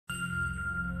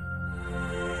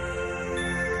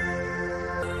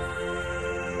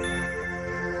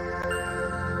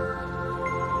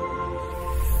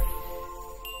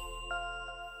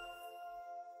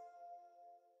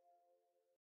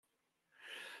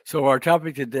So our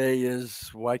topic today is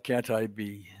why can't I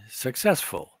be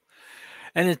successful?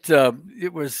 And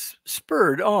it was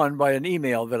spurred on by an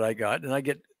email that I got, and I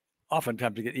get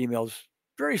oftentimes I get emails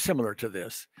very similar to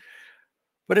this,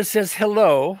 but it says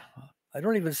hello. I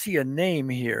don't even see a name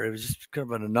here. It was just kind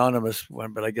of an anonymous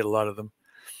one, but I get a lot of them.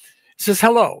 It says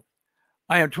hello.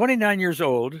 I am 29 years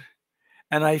old,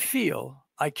 and I feel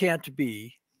I can't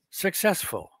be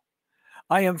successful.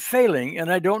 I am failing,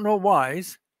 and I don't know why.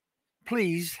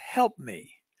 Please help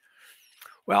me.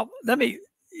 Well, let me.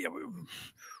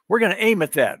 We're going to aim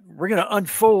at that. We're going to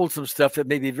unfold some stuff that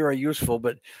may be very useful,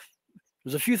 but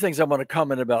there's a few things I want to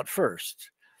comment about first.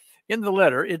 In the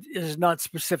letter, it is not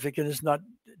specific and it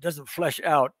doesn't flesh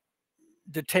out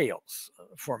details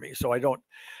for me. So I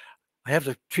have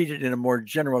to treat it in a more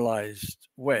generalized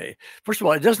way. First of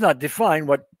all, it does not define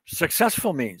what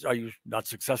successful means. Are you not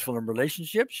successful in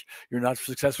relationships? You're not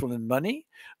successful in money,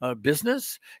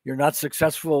 business. You're not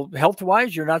successful health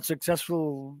wise. You're not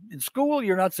successful in school.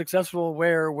 You're not successful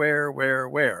where.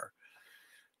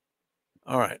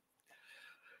 All right.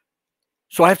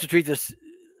 So I have to treat this.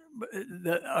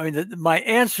 My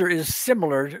answer is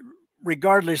similar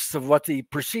regardless of what the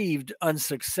perceived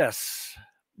unsuccess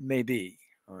may be.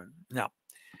 Now,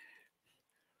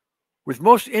 with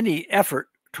most any effort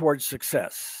towards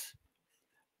success,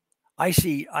 I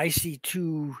see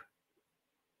two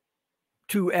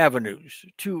avenues,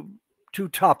 two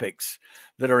topics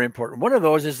that are important. One of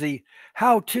those is the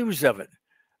how-tos of it.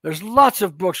 There's lots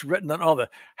of books written on all the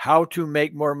how to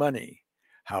make more money,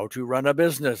 how to run a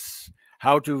business,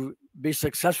 how to be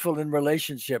successful in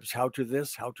relationships, how to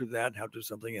this, how to that, how to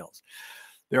something else.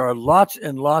 There are lots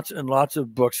and lots and lots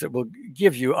of books that will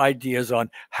give you ideas on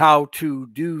how to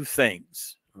do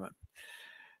things.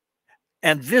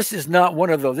 And this is not one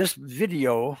of those. This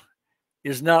video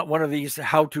is not one of these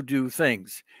how to do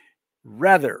things.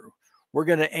 Rather, we're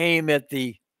going to aim at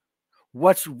the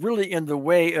what's really in the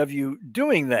way of you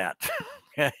doing that.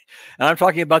 And I'm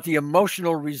talking about the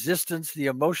emotional resistance, the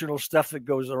emotional stuff that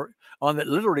goes on that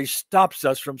literally stops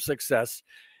us from success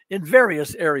in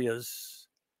various areas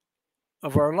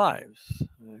of our lives.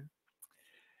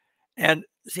 And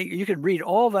see, you can read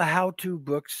all the how-to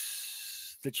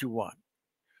books that you want,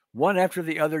 one after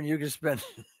the other, and you can spend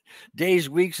days,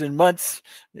 weeks, and months,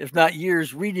 if not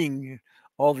years, reading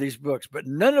all these books. But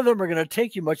none of them are going to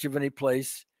take you much of any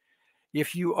place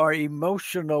if you are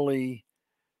emotionally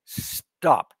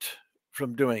stopped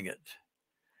from doing it.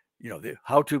 The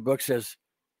how-to book says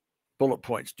bullet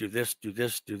points: do this, do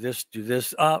this, do this, do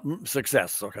this.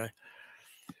 Success. Okay.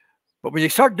 But when you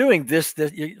start doing this,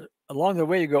 along the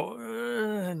way you go,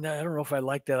 I don't know if I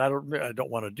like that. I don't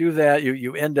want to do that.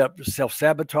 You end up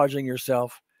self-sabotaging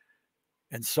yourself,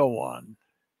 and so on.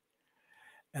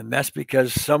 And that's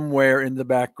because somewhere in the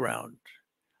background,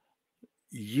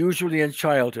 usually in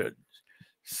childhood,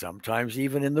 sometimes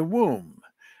even in the womb,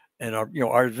 and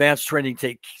our advanced training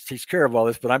takes care of all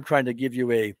this. But I'm trying to give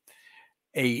you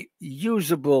a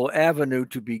usable avenue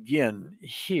to begin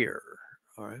here.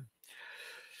 All right.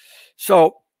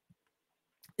 So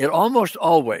it almost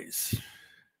always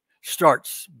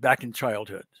starts back in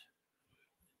childhood.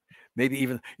 Maybe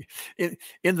even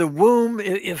in the womb,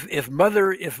 if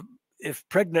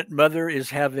pregnant mother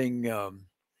is having a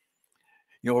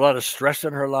lot of stress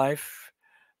in her life,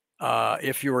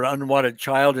 if you're an unwanted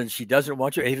child and she doesn't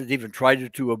want you, even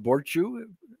tried to abort you,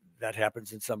 that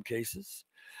happens in some cases.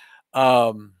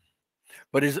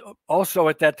 But is also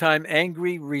at that time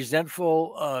angry,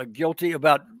 resentful, guilty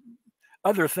about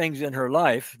other things in her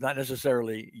life, not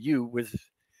necessarily you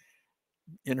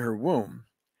in her womb.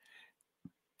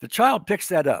 The child picks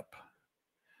that up.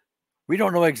 We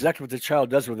don't know exactly what the child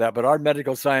does with that, but our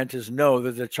medical scientists know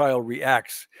that the child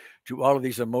reacts to all of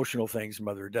these emotional things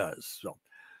mother does.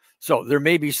 So there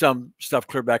may be some stuff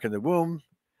clear back in the womb,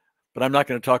 but I'm not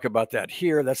going to talk about that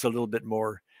here. That's a little bit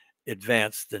more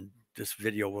advanced than this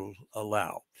video will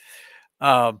allow.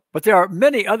 But there are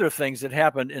many other things that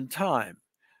happen in time.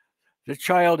 The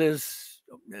child is,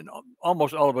 and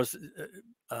almost all of us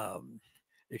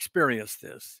experience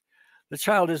this. The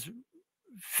child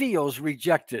feels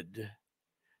rejected,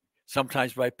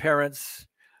 sometimes by parents,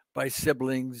 by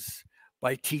siblings,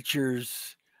 by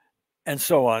teachers, and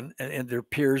so on, and their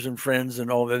peers and friends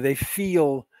and all that. They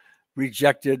feel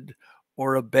rejected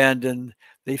or abandoned.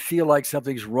 They feel like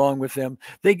something's wrong with them.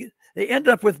 They end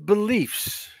up with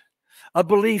beliefs. A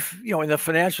belief, in the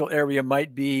financial area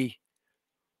might be,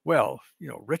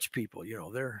 rich people,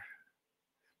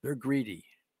 they're greedy.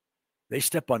 They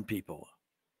step on people.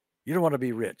 You don't want to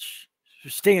be rich.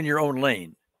 Just stay in your own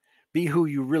lane. Be who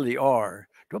you really are.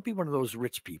 Don't be one of those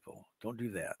rich people. Don't do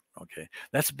that. Okay,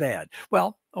 that's bad.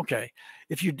 Well, okay,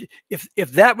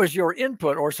 if that was your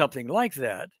input or something like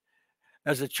that,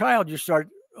 as a child, you start.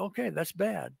 Okay, that's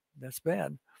bad. That's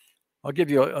bad. I'll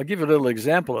give you a little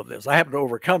example of this. I happen to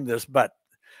overcome this, but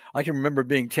I can remember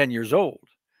being 10 years old,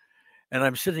 and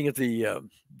I'm sitting at the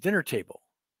dinner table,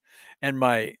 and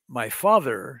my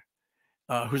father,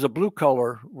 who's a blue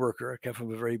collar worker, I come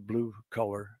from a very blue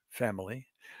collar family,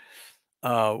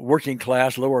 working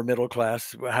class, lower middle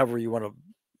class, however you want to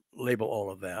label all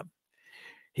of that.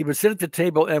 He would sit at the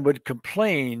table and would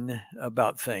complain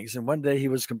about things. And one day he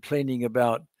was complaining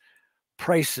about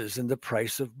prices and the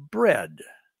price of bread.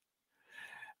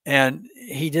 And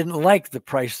he didn't like the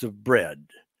price of bread.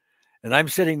 And I'm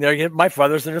sitting there, my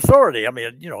father's an authority. I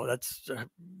mean, that's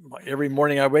every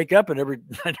morning I wake up and every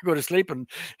night I go to sleep. And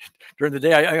during the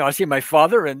day, I see my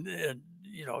father and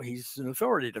he's an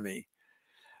authority to me.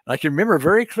 I can remember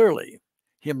very clearly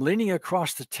him leaning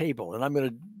across the table, and I'm going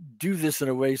to do this in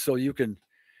a way so you can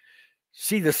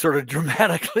see this sort of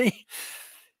dramatically.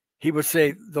 He would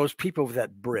say, those people with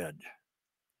that bread,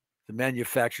 the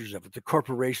manufacturers of it, the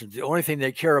corporations, the only thing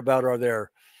they care about are their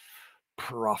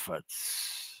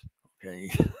profits.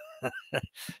 Okay.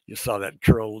 You saw that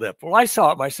curled lip. Well, I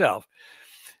saw it myself.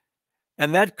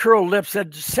 And that curled lip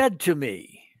said to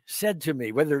me,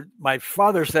 whether my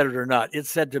father said it or not, it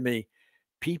said to me,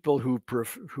 people who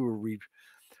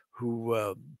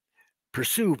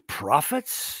pursue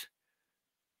profits,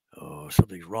 oh,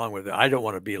 something's wrong with it. I don't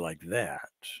want to be like that.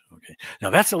 Okay.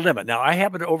 Now that's a limit. Now I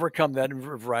happen to overcome that in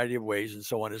a variety of ways and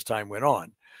so on as time went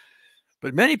on.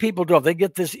 But many people don't. They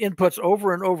get this inputs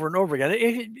over and over and over again.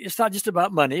 It's not just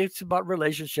about money. It's about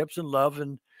relationships and love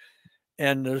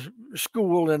and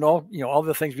school and all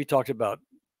the things we talked about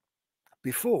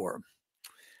before.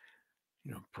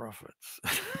 Profits.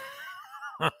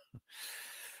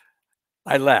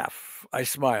 I laugh, I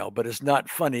smile, but it's not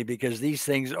funny because these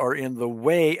things are in the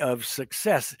way of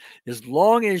success. As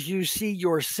long as you see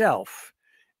yourself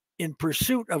in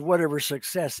pursuit of whatever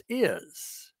success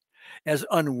is as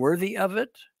unworthy of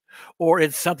it, or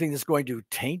it's something that's going to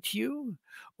taint you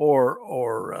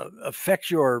or affect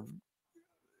your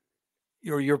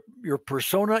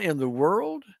persona in the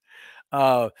world,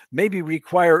 maybe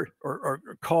require or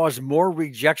cause more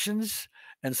rejections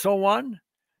and so on,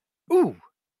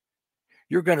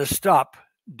 you're going to stop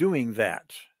doing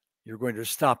that. You're going to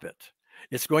stop it.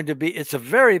 It's a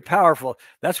very powerful,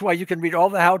 that's why you can read all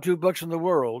the how-to books in the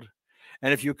world.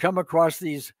 And if you come across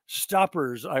these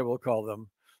stoppers, I will call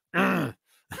them,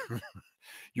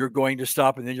 you're going to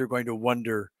stop and then you're going to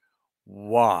wonder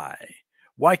why.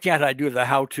 Why can't I do the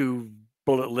how-to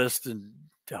bullet list? And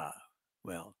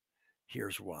well,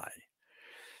 here's why.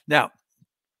 Now,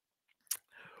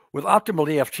 with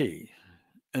optimal EFT,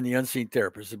 and the unseen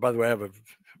therapist. And by the way,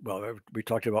 we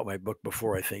talked about my book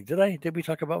before, I think. Did we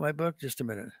talk about my book? Just a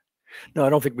minute. No, I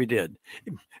don't think we did.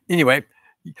 Anyway,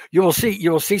 you will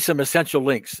see some essential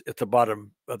links at the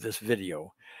bottom of this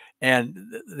video. And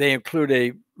they include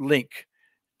a link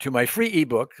to my free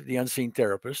ebook, The Unseen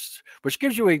Therapist, which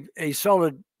gives you a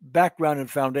solid background and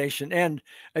foundation and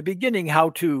a beginning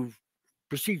how-to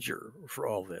procedure for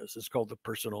all this. It's called the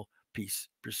Personal Peace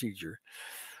Procedure,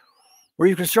 where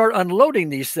you can start unloading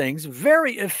these things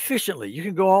very efficiently. You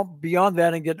can go on beyond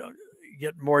that and get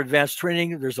more advanced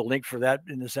training. There's a link for that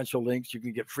in Essential Links. You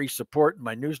can get free support in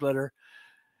my newsletter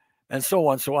and so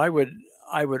on. So I would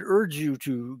urge you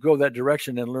to go that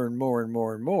direction and learn more and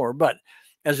more and more. But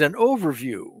as an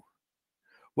overview,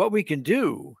 what we can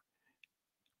do,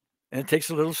 and it takes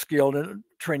a little skill and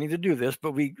training to do this,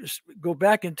 but we go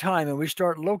back in time and we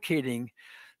start locating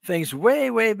things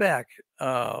way, way back,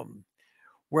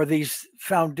 where these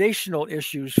foundational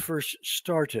issues first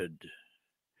started,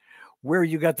 where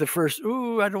you got the first,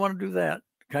 I don't want to do that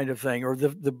kind of thing, or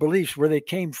the beliefs, where they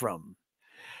came from.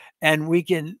 And we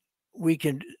can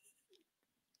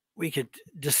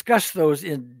discuss those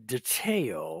in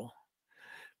detail.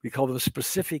 We call them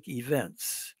specific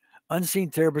events.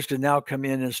 Unseen therapists can now come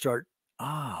in and start,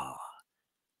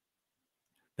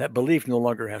 that belief no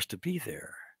longer has to be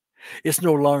there. It's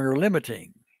no longer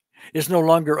limiting. It's no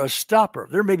longer a stopper.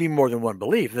 There may be more than one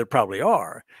belief. There probably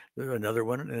are. There's another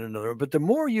one and another. But the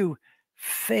more you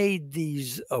fade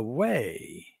these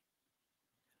away,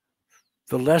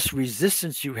 the less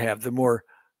resistance you have, the more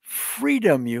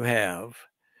freedom you have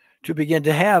to begin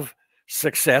to have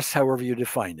success, however you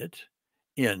define it,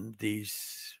 in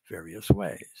these various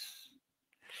ways.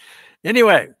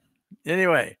 Anyway,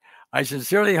 I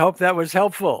sincerely hope that was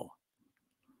helpful.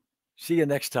 See you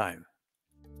next time.